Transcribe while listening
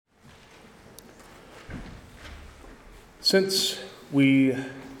Since we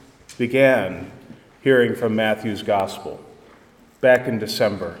began hearing from Matthew's gospel back in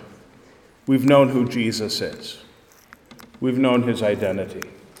December, we've known who Jesus is. We've known his identity.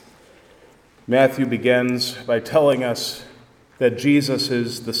 Matthew begins by telling us that Jesus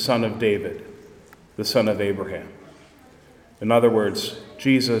is the son of David, the son of Abraham. In other words,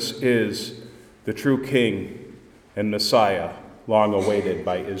 Jesus is the true King and Messiah long awaited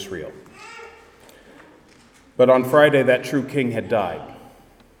by Israel. But on Friday, that true king had died.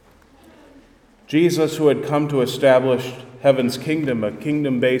 Jesus, who had come to establish heaven's kingdom, a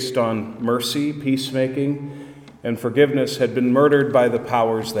kingdom based on mercy, peacemaking, and forgiveness, had been murdered by the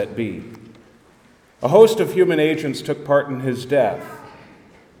powers that be. A host of human agents took part in his death,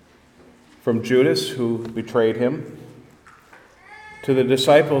 from Judas, who betrayed him, to the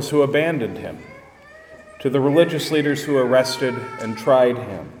disciples who abandoned him, to the religious leaders who arrested and tried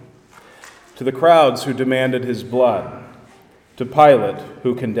him, to the crowds who demanded his blood, to Pilate,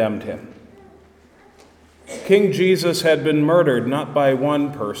 who condemned him. King Jesus had been murdered not by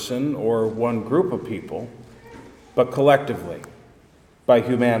one person or one group of people, but collectively, by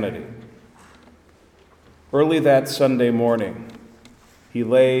humanity. Early that Sunday morning, he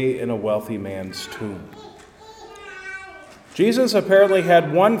lay in a wealthy man's tomb. Jesus apparently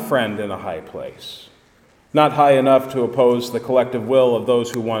had one friend in a high place, not high enough to oppose the collective will of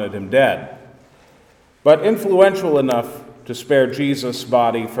those who wanted him dead, but influential enough to spare Jesus'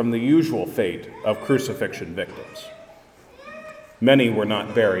 body from the usual fate of crucifixion victims. Many were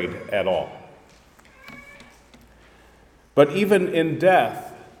not buried at all. But even in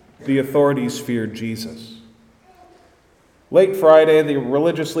death, the authorities feared Jesus. Late Friday, the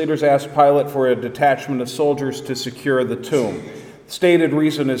religious leaders asked Pilate for a detachment of soldiers to secure the tomb. The stated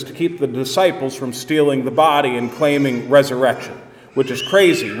reason is to keep the disciples from stealing the body and claiming resurrection, which is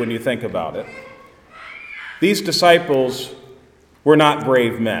crazy when you think about it. These disciples were not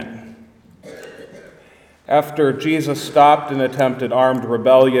brave men. After Jesus stopped and attempted armed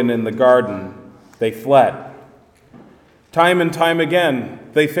rebellion in the garden, they fled. Time and time again,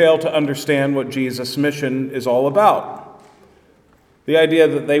 they fail to understand what Jesus' mission is all about. The idea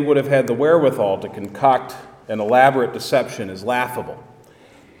that they would have had the wherewithal to concoct an elaborate deception is laughable.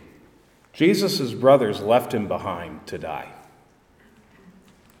 Jesus' brothers left him behind to die.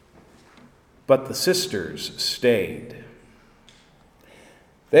 But the sisters stayed.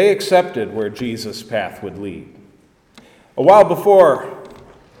 They accepted where Jesus' path would lead. A while before,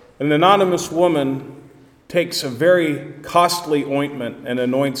 an anonymous woman takes a very costly ointment and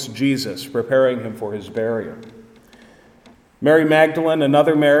anoints Jesus, preparing him for his burial. Mary Magdalene,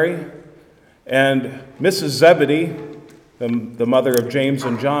 another Mary, and Mrs. Zebedee, the mother of James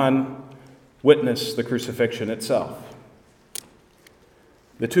and John, witness the crucifixion itself.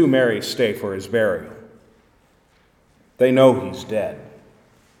 The two Marys stay for his burial. They know he's dead.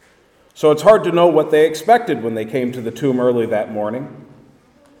 So it's hard to know what they expected when they came to the tomb early that morning.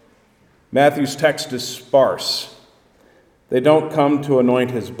 Matthew's text is sparse. They don't come to anoint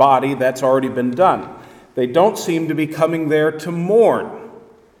his body. That's already been done. They don't seem to be coming there to mourn.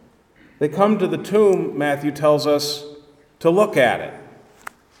 They come to the tomb, Matthew tells us, to look at it.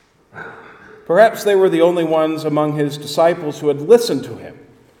 Perhaps they were the only ones among his disciples who had listened to him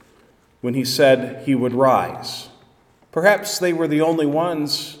when he said he would rise. Perhaps they were the only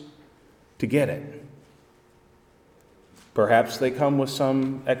ones to get it. Perhaps they come with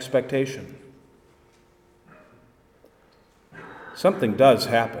some expectation. Something does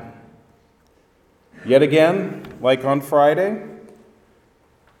happen. Yet again, like on Friday,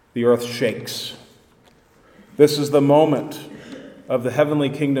 the earth shakes. This is the moment of the heavenly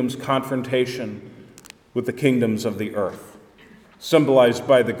kingdom's confrontation with the kingdoms of the earth, symbolized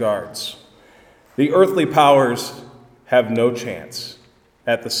by the guards. The earthly powers have no chance.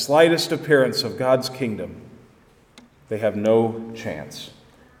 At the slightest appearance of God's kingdom, they have no chance.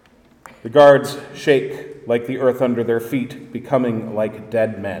 The guards shake like the earth under their feet, becoming like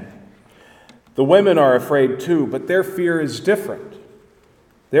dead men. The women are afraid too, but their fear is different.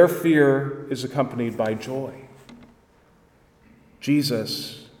 Their fear is accompanied by joy.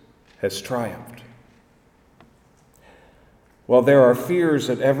 Jesus has triumphed. While there are fears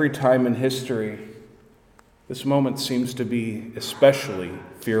at every time in history, this moment seems to be especially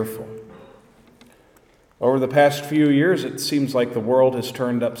fearful. Over the past few years, it seems like the world has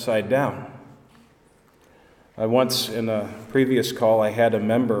turned upside down. Once, in a previous call, I had a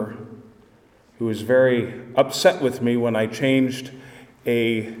member who was very upset with me when I changed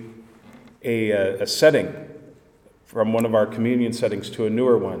a setting from one of our communion settings to a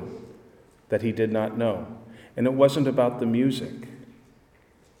newer one that he did not know. And it wasn't about the music.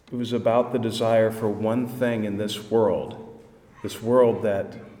 It was about the desire for one thing in this world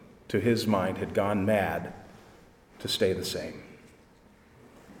that, to his mind, had gone mad, to stay the same.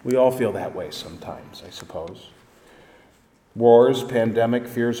 We all feel that way sometimes, I suppose. Wars, pandemic,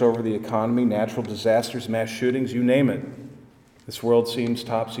 fears over the economy, natural disasters, mass shootings, you name it. This world seems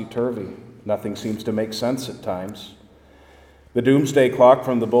topsy-turvy. Nothing seems to make sense at times. The doomsday clock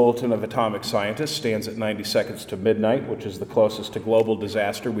from the Bulletin of Atomic Scientists stands at 90 seconds to midnight, which is the closest to global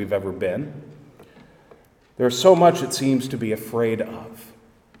disaster we've ever been. There's so much it seems to be afraid of.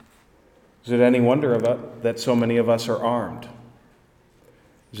 Is it any wonder that so many of us are armed?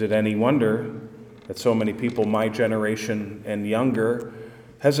 Is it any wonder that so many people my generation and younger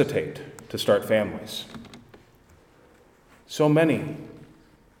hesitate to start families? So many,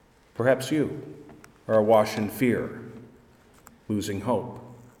 perhaps you, are awash in fear, losing hope.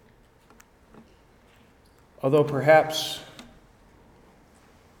 Although perhaps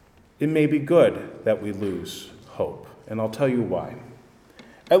it may be good that we lose hope, and I'll tell you why.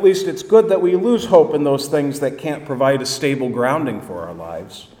 At least it's good that we lose hope in those things that can't provide a stable grounding for our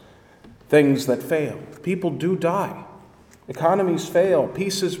lives, things that fail. People do die. Economies fail.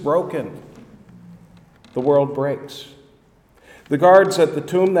 Peace is broken. The world breaks. The guards at the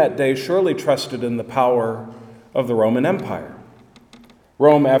tomb that day surely trusted in the power of the Roman Empire.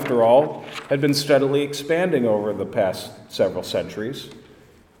 Rome, after all, had been steadily expanding over the past several centuries.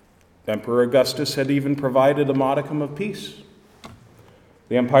 Emperor Augustus had even provided a modicum of peace.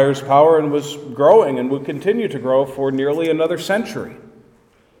 The empire's power was growing and would continue to grow for nearly another century.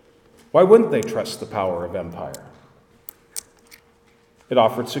 Why wouldn't they trust the power of empire? It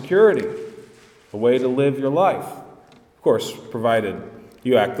offered security, a way to live your life. Of course, provided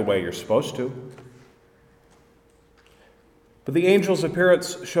you act the way you're supposed to. But the angel's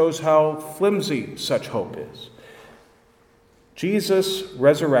appearance shows how flimsy such hope is. Jesus'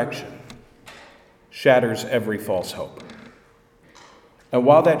 resurrection shatters every false hope. And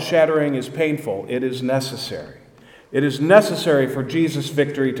while that shattering is painful, it is necessary. It is necessary for Jesus'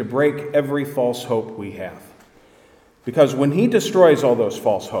 victory to break every false hope we have. Because when he destroys all those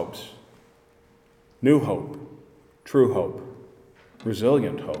false hopes, new hope, true hope,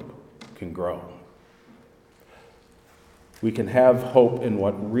 resilient hope can grow. We can have hope in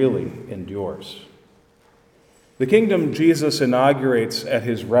what really endures. The kingdom Jesus inaugurates at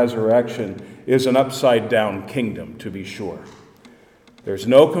his resurrection is an upside-down kingdom, to be sure. There's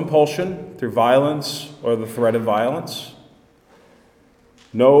no compulsion through violence or the threat of violence.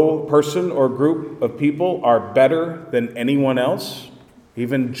 No person or group of people are better than anyone else.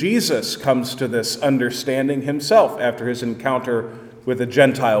 Even Jesus comes to this understanding himself after his encounter with a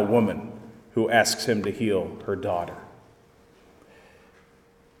Gentile woman who asks him to heal her daughter.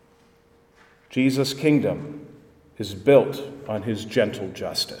 Jesus' kingdom is built on his gentle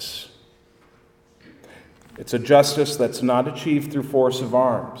justice. It's a justice that's not achieved through force of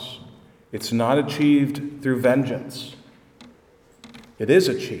arms. It's not achieved through vengeance. It is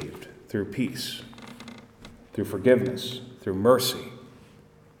achieved through peace, through forgiveness, through mercy,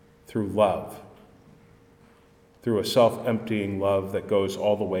 through love, through a self-emptying love that goes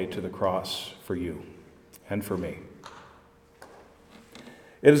all the way to the cross for you and for me.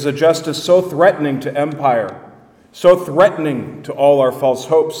 It is a justice so threatening to empire, so threatening to all our false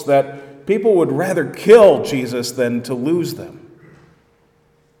hopes that people would rather kill Jesus than to lose them.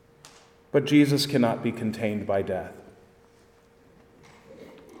 But Jesus cannot be contained by death.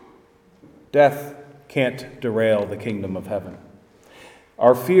 Death can't derail the kingdom of heaven.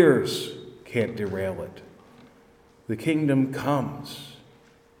 Our fears can't derail it. The kingdom comes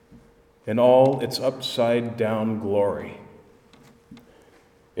in all its upside-down glory.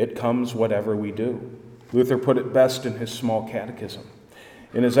 It comes whatever we do. Luther put it best in his small catechism.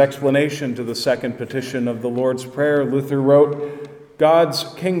 In his explanation to the second petition of the Lord's Prayer, Luther wrote, "God's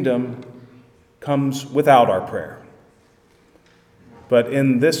kingdom comes without our prayer. But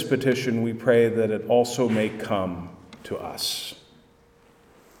in this petition we pray that it also may come to us."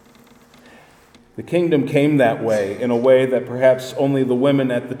 The kingdom came that way, in a way that perhaps only the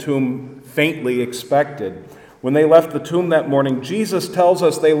women at the tomb faintly expected. When they left the tomb that morning, Jesus tells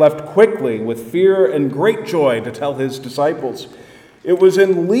us they left quickly with fear and great joy to tell his disciples. It was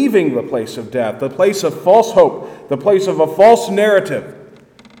in leaving the place of death, the place of false hope, the place of a false narrative,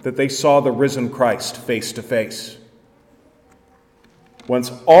 that they saw the risen Christ face to face.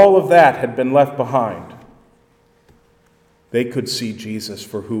 Once all of that had been left behind, they could see Jesus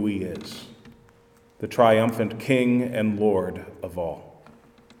for who he is, the triumphant King and Lord of all.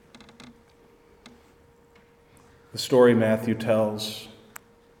 The story Matthew tells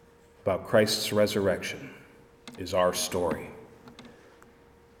about Christ's resurrection is our story.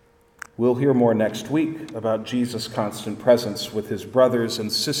 We'll hear more next week about Jesus' constant presence with his brothers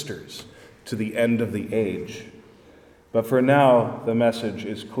and sisters to the end of the age. But for now, the message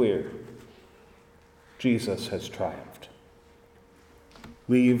is clear. Jesus has triumphed.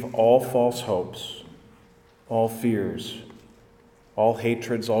 Leave all false hopes, all fears, all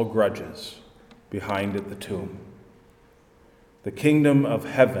hatreds, all grudges behind at the tomb. The kingdom of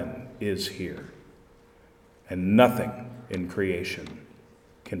heaven is here, and nothing in creation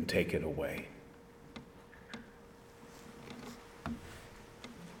can take it away.